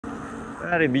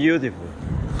Very beautiful.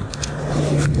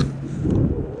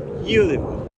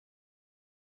 Beautiful.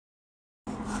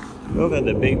 Look at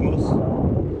the big moose.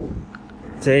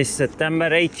 Today is September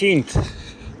 18th.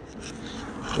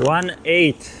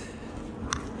 1/8.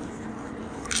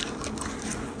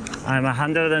 I'm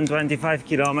 125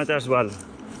 kilometers, well,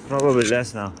 probably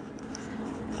less now.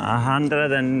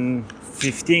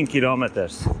 115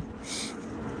 kilometers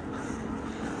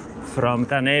from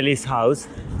Taneli's house.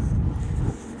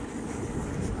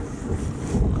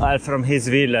 Well, from his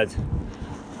village.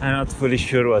 I'm not fully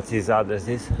sure what his address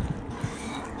is.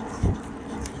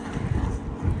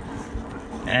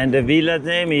 And the village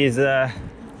name is,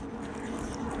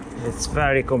 it's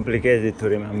very complicated to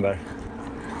remember.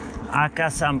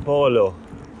 Äkäslompolo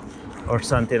or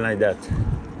something like that.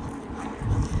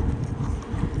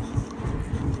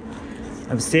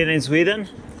 I'm still in Sweden.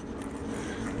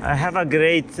 I have a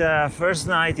great first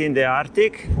night in the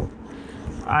Arctic.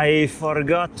 I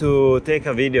forgot to take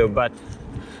a video, but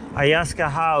I asked a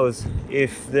house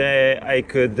if I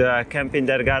could camp in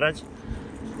their garage.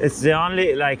 It's the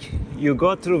only, like, you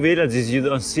go through villages, you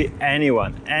don't see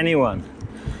anyone.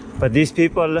 But these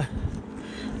people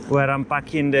were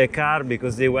unpacking the car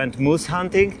because they went moose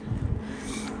hunting.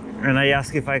 And I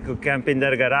asked if I could camp in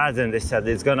their garage, and they said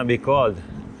it's gonna be cold.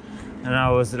 And I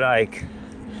was like,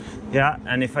 yeah,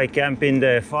 and if I camp in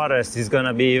the forest, it's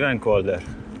gonna be even colder.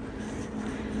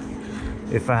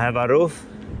 If I have a roof,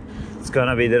 it's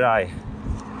gonna be dry.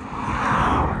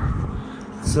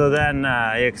 So then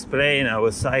I explained I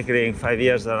was cycling 5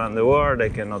 years around the world. I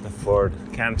cannot afford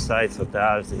campsites,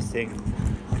 hotels, these things.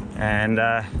 And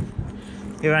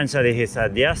eventually he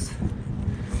said yes.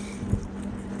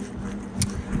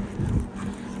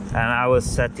 And I was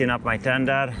setting up my tent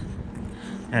there,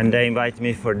 and they invited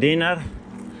me for dinner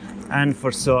and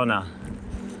for sauna,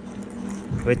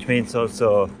 which means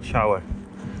also shower.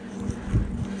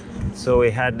 So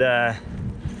we had,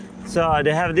 so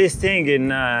they have this thing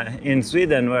in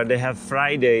Sweden where they have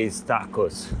Fridays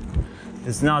tacos.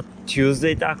 It's not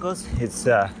Tuesday tacos, it's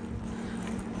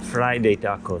Friday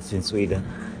tacos in Sweden.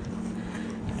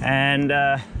 And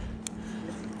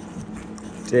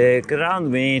the ground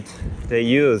meat they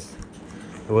used,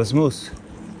 it was moose.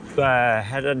 I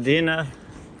had a dinner,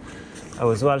 I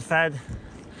was well fed,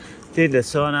 did the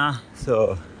sauna,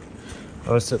 so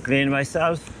also cleaned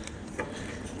myself.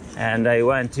 And I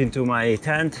went into my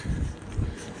tent.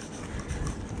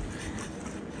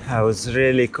 I was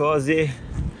really cozy.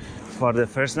 For the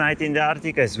first night in the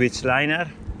Arctic, I switched liner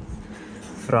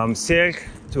from silk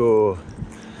to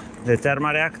the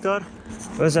thermoreactor.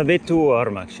 It was a bit too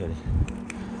warm actually.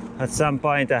 At some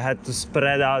point I had to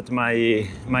spread out my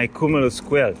cumulus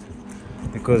quilt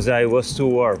because I was too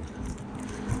warm.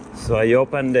 So I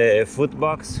opened the foot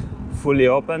box, fully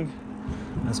opened,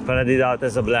 and spread it out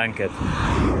as a blanket.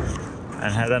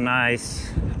 And had a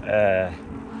nice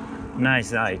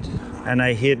night. And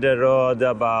I hit the road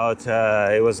about,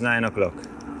 it was 9 o'clock.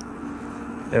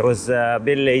 It was a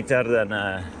bit later than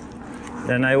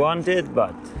I wanted,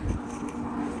 but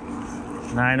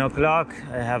 9 o'clock,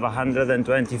 I have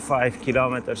 125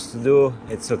 kilometers to do,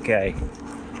 it's okay.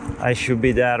 I should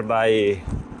be there by,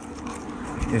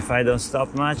 if I don't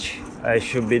stop much, I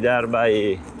should be there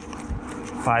by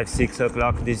 5-6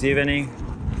 o'clock this evening.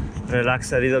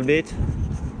 Relax a little bit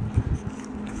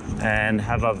and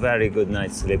have a very good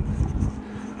night's sleep.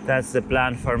 That's the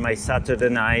plan for my Saturday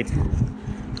night.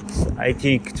 I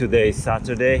think today is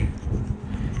Saturday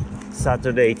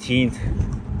 18th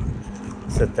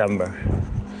September.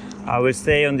 I will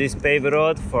stay on this paved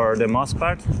road for the most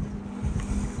part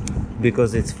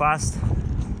because it's fast.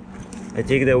 I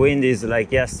think the wind is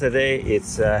like yesterday,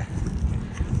 it's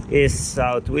east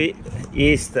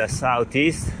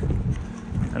southeast,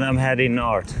 and I'm heading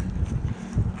north,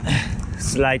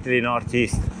 slightly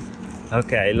northeast.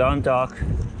 Okay, long talk,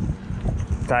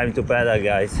 time to pedal,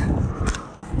 guys.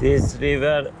 This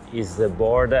river is the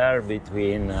border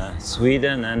between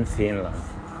Sweden and Finland.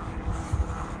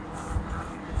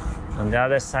 On the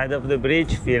other side of the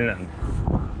bridge, Finland.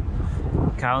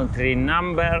 Country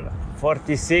number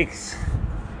 46.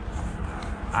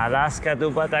 Alaska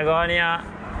to Patagonia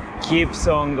keeps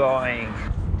on going.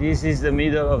 This is the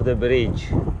middle of the bridge.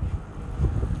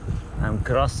 I'm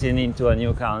crossing into a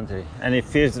new country and it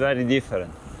feels very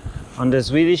different. On the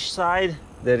Swedish side,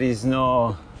 there is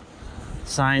no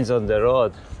signs on the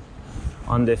road.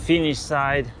 On the Finnish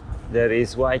side, there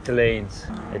is white lanes.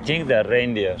 I think they're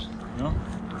reindeer, no?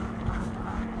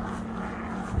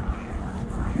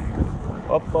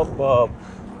 Up, up, up.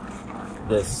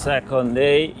 The second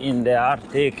day in the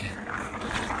Arctic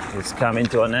is coming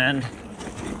to an end.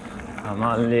 I'm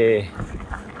only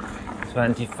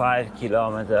 25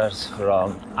 kilometers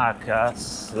from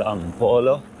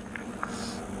Äkäslompolo,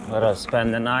 where I'll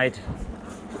spend the night.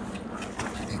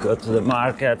 Go to the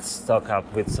market, stock up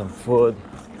with some food,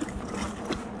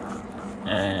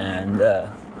 and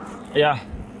yeah,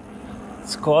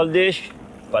 it's coldish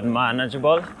but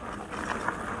manageable.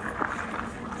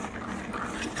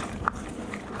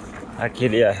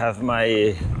 Actually, I have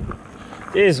my.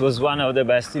 This was one of the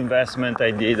best investment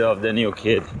I did of the new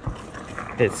kit.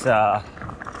 It's a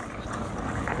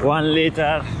 1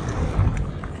 liter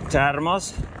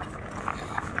thermos,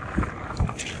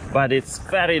 but it's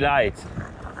very light.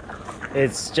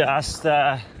 It's just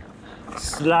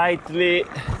slightly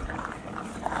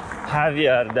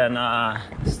heavier than a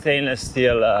stainless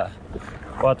steel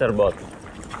water bottle.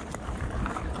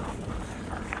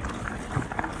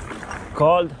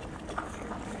 Cold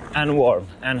and warm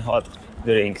and hot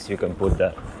drinks you can put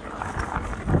there.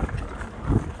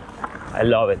 I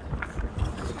love it.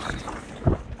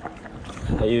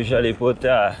 I usually put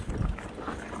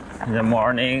in the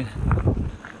morning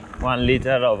 1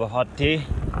 liter of hot tea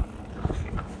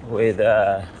with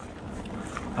a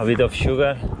bit of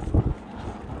sugar,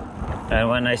 and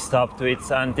when I stop to eat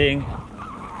something,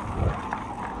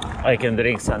 I can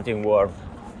drink something warm.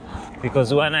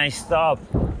 Because when I stop,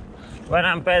 when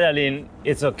I'm pedaling,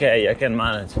 it's okay, I can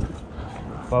manage.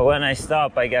 But when I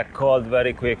stop, I get cold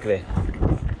very quickly.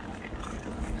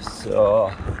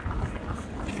 So,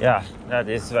 yeah, that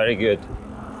is very good.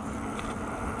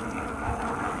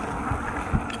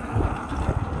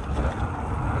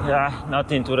 Yeah,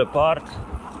 nothing to report.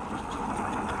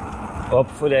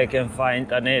 Hopefully I can find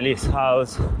Taneli's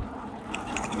house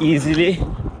easily.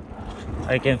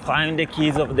 I can find the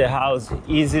keys of the house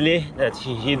easily that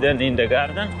he hidden in the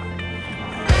garden.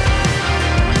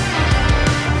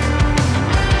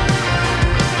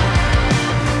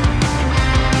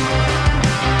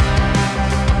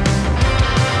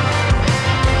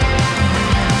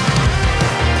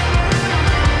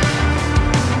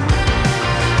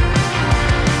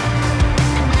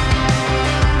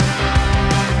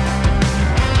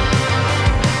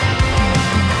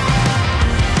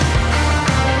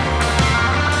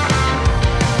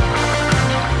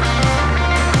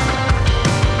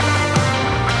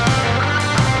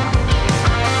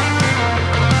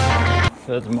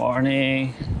 Good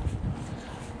morning,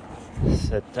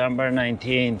 September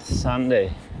 19th,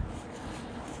 Sunday.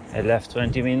 I left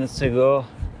 20 minutes ago.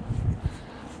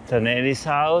 Taneli's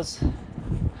house,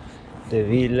 the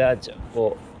village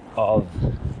of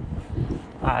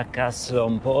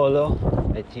Äkäslompolo,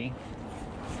 I think.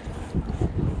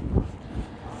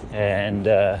 And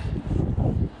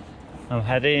I'm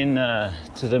heading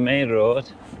to the main road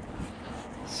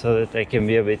so that I can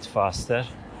be a bit faster.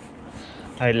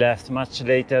 I left much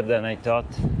later than I thought.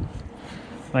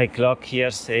 My clock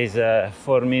here says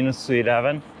 4 minutes to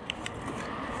 11.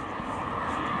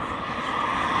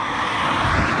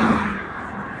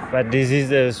 But this is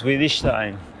the Swedish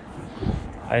time.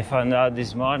 I found out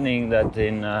this morning that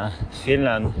in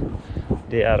Finland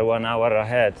they are 1 hour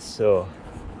ahead, so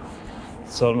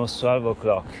it's almost 12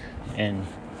 o'clock in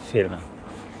Finland.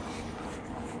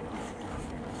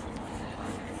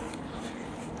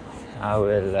 I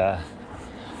will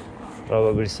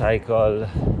probably cycle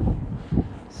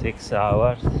 6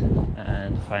 hours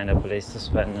and find a place to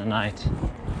spend the night.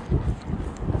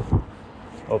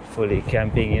 Hopefully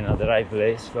camping in a dry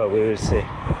place, but we will see.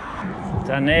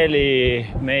 Taneli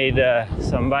made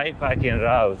some bikepacking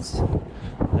routes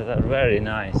that are very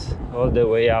nice, all the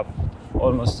way up,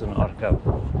 almost to Nordkapp,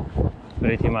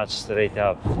 pretty much straight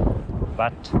up,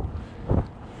 but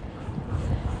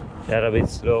they're a bit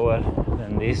slower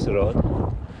than this road,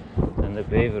 than the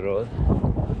paved road.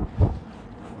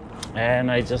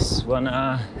 And I just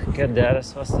wanna get there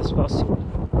as fast as possible.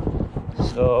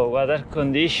 So weather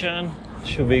condition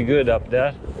should be good up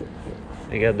there.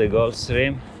 We get the Gulf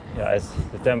Stream. Yeah,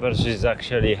 the temperature is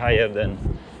actually higher than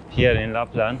here in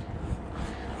Lapland.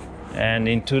 And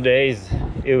in 2 days,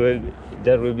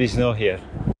 there will be snow here.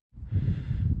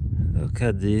 Look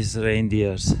at these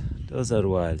reindeers. Those are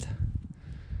wild.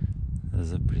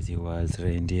 Those are pretty wild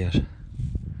reindeer.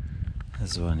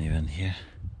 There's one even here.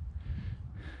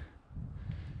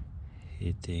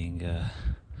 Eating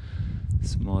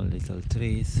small little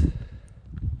trees.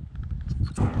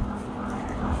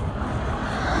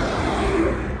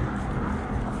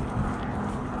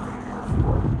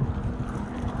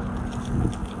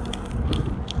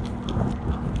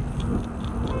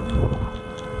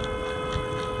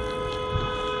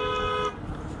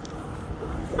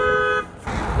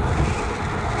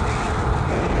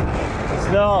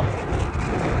 Snow.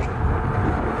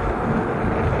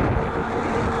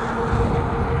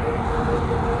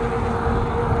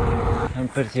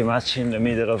 pretty much in the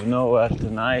middle of nowhere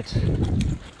tonight,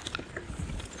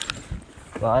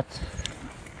 but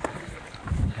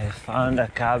I found a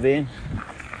cabin.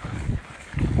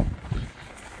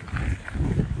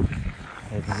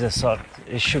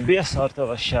 It should be a sort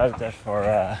of a shelter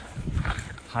for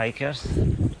hikers.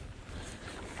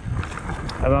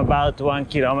 I'm about 1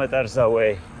 kilometer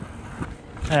away,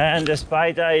 and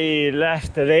despite I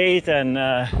left late and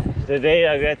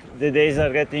the days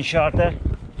are getting shorter,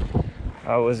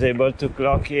 I was able to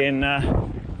clock in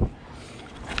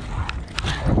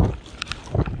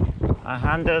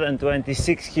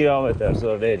 126 kilometers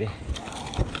already.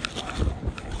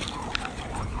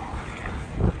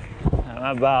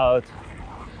 I'm about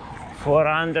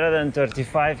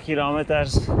 435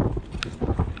 kilometers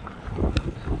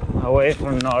away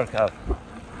from Nordkapp.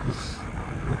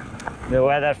 The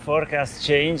weather forecast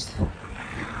changed.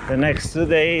 The next 2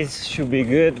 days should be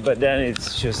good, but then it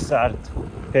should start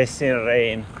pissing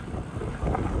rain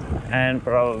and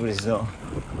probably snow.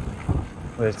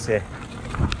 We'll see.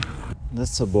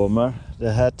 That's a bummer.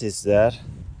 The hut is there,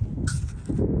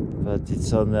 but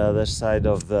it's on the other side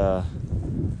of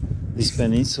this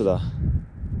peninsula,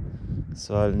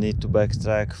 so I'll need to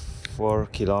backtrack 4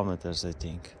 kilometers, I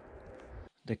think.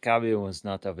 The cabin was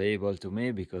not available to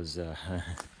me because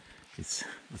it's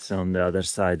on the other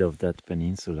side of that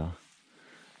peninsula,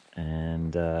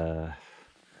 and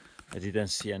I didn't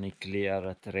see any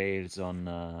clear trails on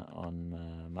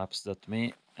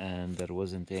maps.me, and there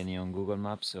wasn't any on Google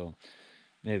Maps, so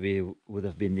maybe it would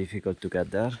have been difficult to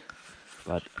get there.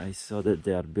 But I saw that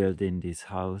they are building this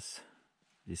house,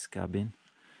 this cabin,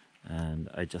 and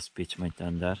I just pitched my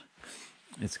tent there.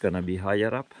 It's gonna be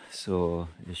higher up, so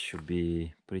it should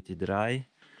be pretty dry.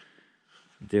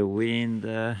 The wind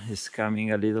is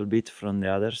coming a little bit from the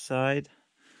other side,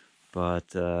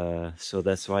 but so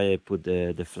that's why I put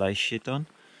the fly sheet on.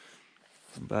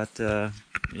 But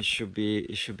it should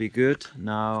be good.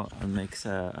 Now I'll make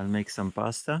some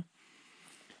pasta,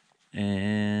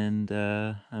 and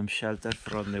I'm sheltered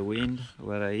from the wind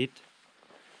where I eat.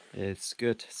 It's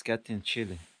good. It's getting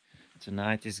chilly.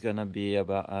 Tonight is gonna be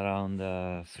around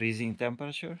freezing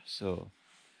temperature, so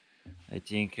I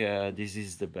think this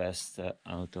is the best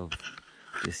out of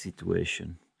the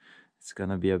situation. It's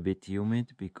gonna be a bit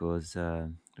humid because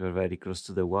we're very close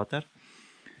to the water,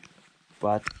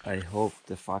 but I hope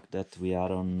the fact that we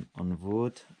are on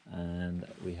wood and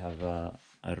we have a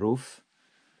roof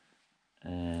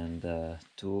and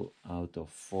 2 out of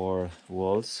 4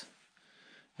 walls.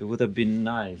 It would have been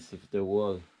nice if the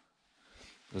wall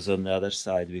was on the other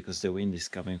side because the wind is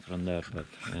coming from there, but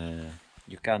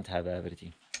you can't have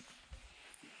everything.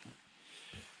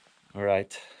 All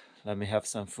right, let me have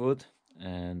some food,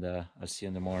 and I'll see you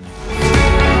in the morning.